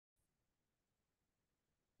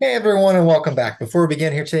Hey everyone, and welcome back. Before we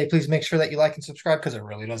begin here today, please make sure that you like and subscribe because it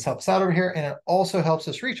really does help us out over here, and it also helps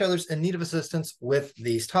us reach others in need of assistance with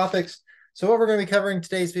these topics. So what we're going to be covering in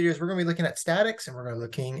today's video is we're going to be looking at statics, and we're going to be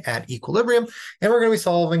looking at equilibrium, and we're going to be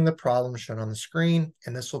solving the problem shown on the screen.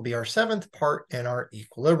 And this will be our 7th part in our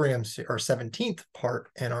equilibrium, or 17th part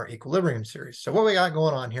in our equilibrium series. So what we got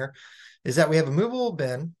going on here is that we have a movable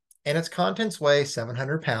bin, and its contents weigh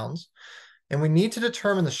 700 pounds. And we need to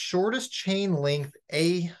determine the shortest chain length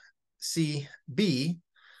ACB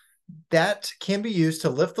that can be used to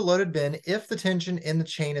lift the loaded bin if the tension in the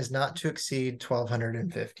chain is not to exceed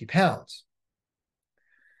 1,250 pounds.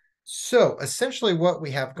 So essentially what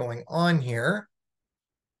we have going on here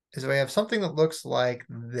is we have something that looks like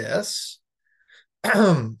this,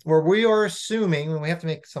 where we are assuming, and we have to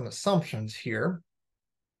make some assumptions here.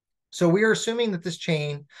 So we are assuming that this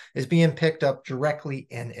chain is being picked up directly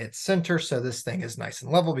in its center. So this thing is nice and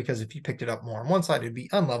level, because if you picked it up more on one side, it'd be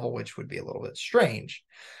unlevel, which would be a little bit strange.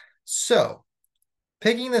 So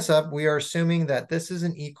picking this up, we are assuming that this is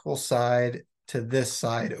an equal side to this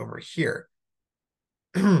side over here.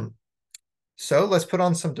 So let's put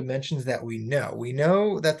on some dimensions that we know. We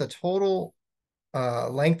know that the total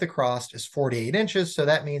length across is 48 inches. So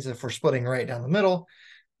that means if we're splitting right down the middle,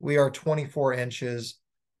 we are 24 inches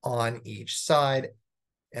on each side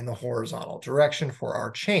in the horizontal direction for our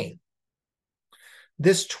chain.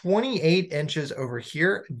 This 28 inches over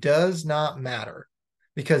here does not matter,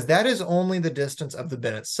 because that is only the distance of the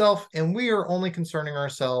bin itself, and we are only concerning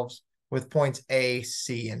ourselves with points A,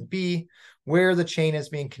 C, and B, where the chain is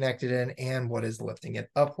being connected in and what is lifting it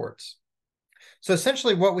upwards. So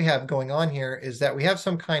essentially what we have going on here is that we have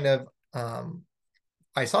some kind of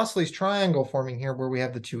isosceles triangle forming here where we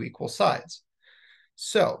have the two equal sides.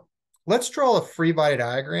 So let's draw a free body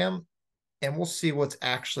diagram and we'll see what's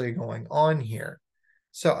actually going on here.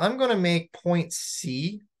 So I'm going to make point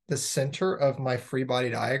C the center of my free body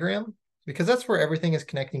diagram, because that's where everything is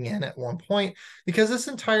connecting in at one point, because this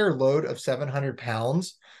entire load of 700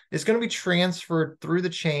 pounds is going to be transferred through the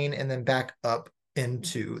chain and then back up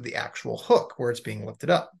into the actual hook where it's being lifted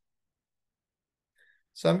up.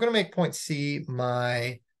 So I'm going to make point C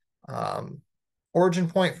my origin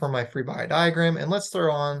point for my free body diagram, and let's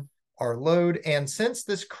throw on our load. And since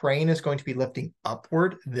this crane is going to be lifting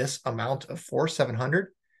upward this amount of force, 700,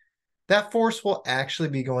 that force will actually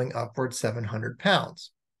be going upward 700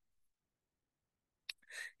 pounds.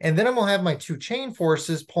 And then I'm going to have my two chain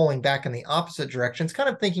forces pulling back in the opposite directions, kind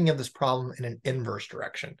of thinking of this problem in an inverse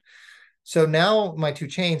direction. So now my two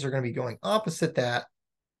chains are going to be going opposite that,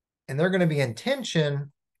 and they're going to be in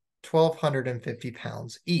tension 1,250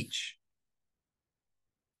 pounds each.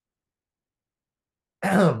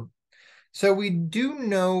 So we do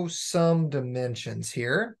know some dimensions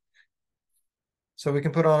here. So we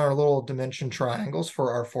can put on our little dimension triangles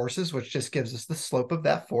for our forces, which just gives us the slope of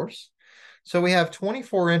that force. So we have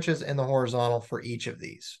 24 inches in the horizontal for each of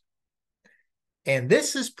these. And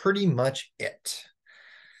this is pretty much it.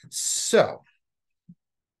 So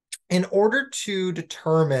in order to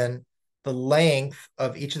determine the length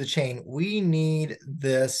of each of the chain, we need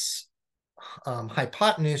this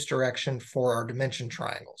hypotenuse direction for our dimension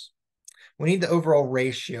triangles. We need the overall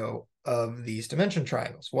ratio of these dimension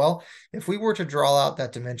triangles. Well, if we were to draw out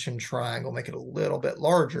that dimension triangle, make it a little bit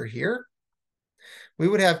larger here, we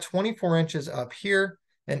would have 24 inches up here,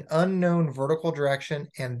 an unknown vertical direction,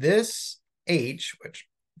 and this H, which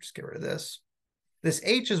just get rid of this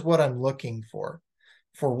H is what I'm looking for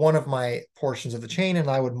one of my portions of the chain, and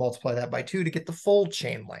I would multiply that by 2 to get the full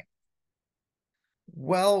chain length.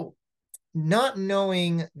 Well, not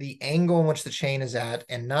knowing the angle in which the chain is at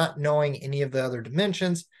and not knowing any of the other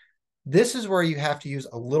dimensions, this is where you have to use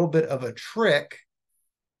a little bit of a trick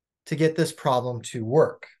to get this problem to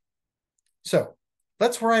work. So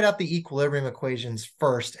let's write out the equilibrium equations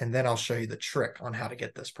first, and then I'll show you the trick on how to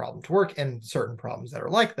get this problem to work and certain problems that are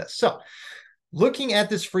like this. So looking at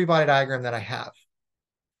this free body diagram that I have,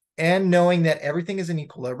 and knowing that everything is in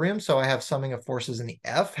equilibrium, so I have summing of forces in the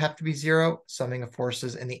F have to be 0, summing of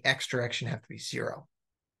forces in the X direction have to be 0.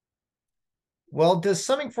 Well, does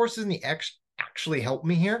summing forces in the X actually help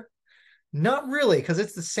me here? Not really, because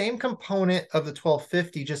it's the same component of the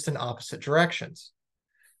 1250, just in opposite directions.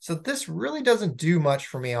 So this really doesn't do much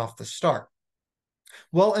for me off the start.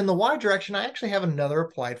 Well, in the Y direction, I actually have another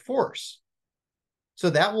applied force.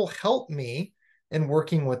 So that will help me in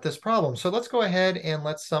working with this problem. So let's go ahead and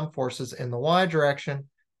let's sum forces in the Y direction,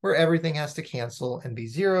 where everything has to cancel and be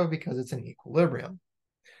 0 because it's in equilibrium.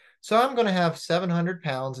 So I'm going to have 700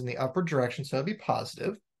 pounds in the upward direction, so it'll be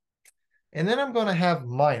positive. And then I'm going to have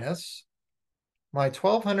minus my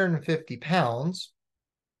 1,250 pounds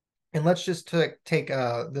And let's just take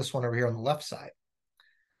this one over here on the left side.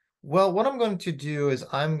 Well, what I'm going to do is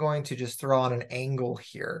I'm going to just throw on an angle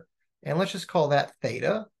here. And let's just call that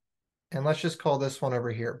theta. And let's just call this one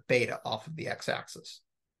over here beta off of the x-axis.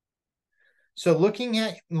 So looking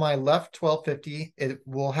at my left 1250, it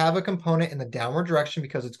will have a component in the downward direction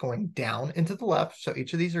because it's going down into the left. So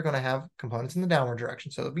each of these are going to have components in the downward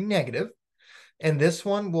direction. So it'll be negative. And this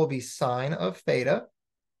one will be sine of theta.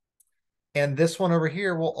 And this one over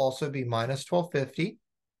here will also be minus 1250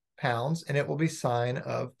 pounds, and it will be sine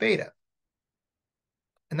of beta.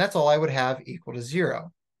 And that's all I would have equal to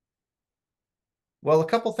 0. Well, a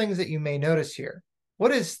couple things that you may notice here.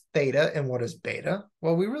 What is theta and what is beta?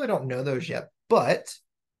 Well, we really don't know those yet, but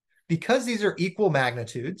because these are equal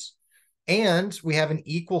magnitudes and we have an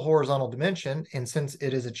equal horizontal dimension, and since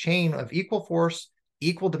it is a chain of equal force,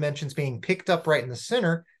 equal dimensions being picked up right in the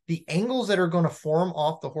center, the angles that are going to form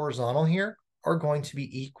off the horizontal here are going to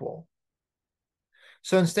be equal.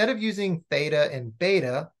 So instead of using theta and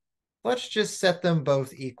beta, let's just set them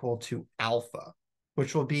both equal to alpha,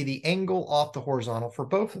 which will be the angle off the horizontal for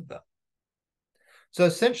both of them. So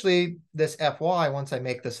essentially, this Fy, once I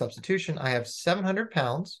make the substitution, I have 700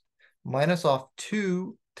 pounds minus off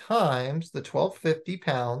 2 times the 1250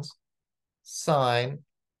 pounds sine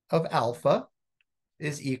of alpha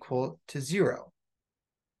is equal to 0.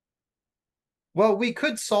 Well, we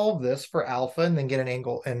could solve this for alpha and then get an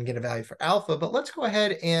angle and get a value for alpha, but let's go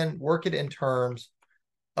ahead and work it in terms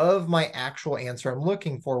of my actual answer I'm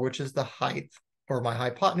looking for, which is the height or my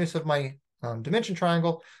hypotenuse of my dimension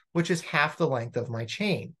triangle, which is half the length of my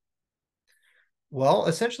chain. Well,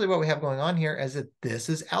 essentially what we have going on here is that this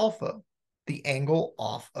is alpha, the angle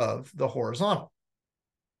off of the horizontal.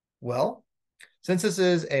 Well, since this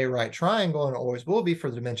is a right triangle and always will be for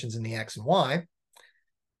the dimensions in the x and y,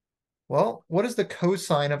 well, what is the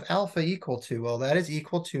cosine of alpha equal to? Well, that is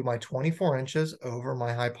equal to my 24 inches over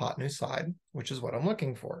my hypotenuse side, which is what I'm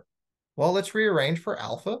looking for. Well, let's rearrange for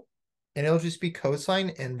alpha, and it'll just be cosine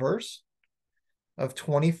inverse of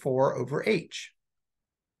 24 over h.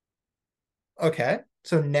 Okay,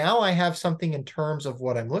 so now I have something in terms of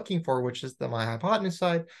what I'm looking for, which is my hypotenuse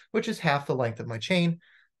side, which is half the length of my chain.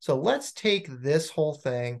 So let's take this whole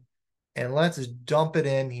thing and let's dump it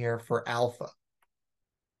in here for alpha.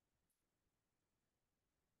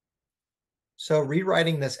 So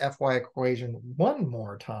rewriting this Fy equation one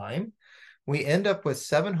more time, we end up with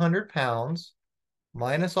 700 pounds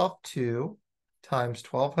minus off 2 times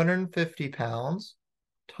 1,250 pounds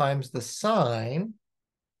times the sine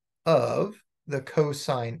of the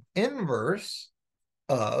cosine inverse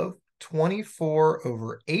of 24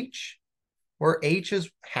 over h, where h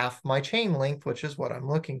is half my chain length, which is what I'm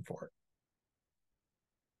looking for.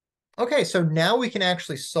 Okay, so now we can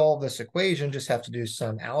actually solve this equation, just have to do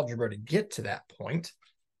some algebra to get to that point.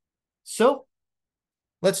 So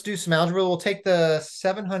let's do some algebra. We'll take the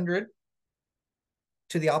 700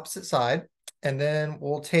 to the opposite side, and then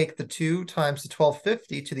we'll take the 2 times the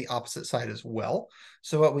 1250 to the opposite side as well.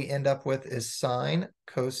 So what we end up with is sine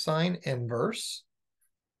cosine inverse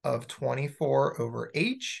of 24 over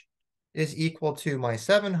h is equal to my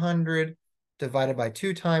 700 divided by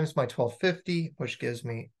 2 times my 1250, which gives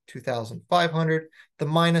me 2,500. The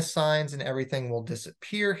minus signs and everything will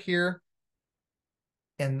disappear here.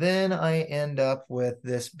 And then I end up with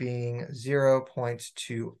this being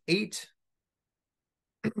 0.28.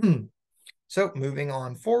 So moving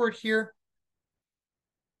on forward here,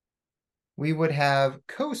 we would have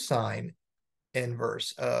cosine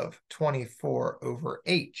inverse of 24 over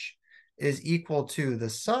h is equal to the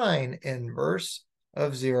sine inverse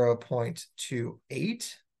of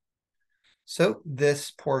 0.28. So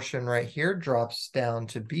this portion right here drops down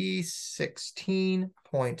to be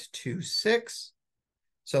 16.26.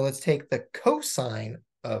 So let's take the cosine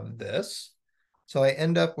of this. So I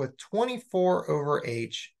end up with 24 over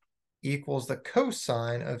h equals the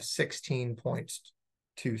cosine of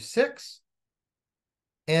 16.26.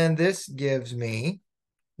 And this gives me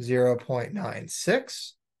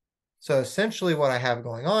 0.96. So essentially what I have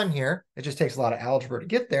going on here, it just takes a lot of algebra to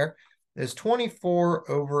get there, is 24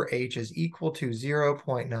 over h is equal to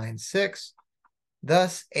 0.96.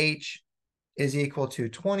 Thus, h is equal to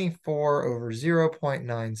 24 over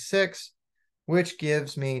 0.96, which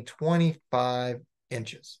gives me 25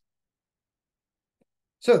 inches.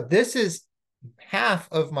 So this is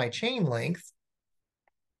half of my chain length.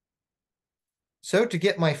 So to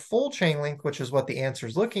get my full chain length, which is what the answer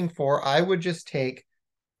is looking for, I would just take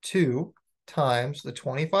 2 times the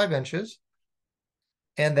 25 inches,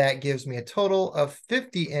 and that gives me a total of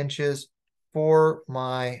 50 inches for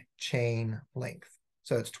my chain length.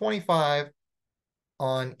 So it's 25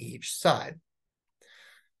 on each side.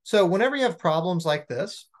 So whenever you have problems like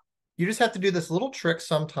this, you just have to do this little trick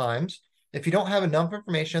sometimes. If you don't have enough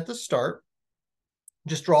information at the start,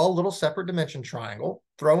 just draw a little separate dimension triangle,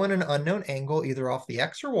 throw in an unknown angle either off the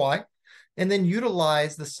X or Y, and then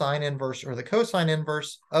utilize the sine inverse or the cosine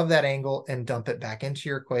inverse of that angle and dump it back into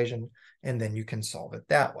your equation, and then you can solve it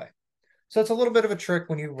that way. So it's a little bit of a trick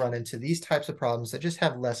when you run into these types of problems that just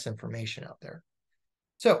have less information out there.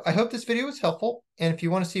 So I hope this video was helpful. And if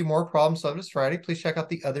you want to see more problem solved Friday, please check out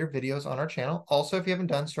the other videos on our channel. Also, if you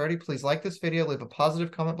haven't done so already, please like this video, leave a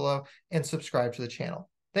positive comment below, and subscribe to the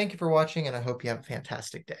channel. Thank you for watching, and I hope you have a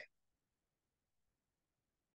fantastic day.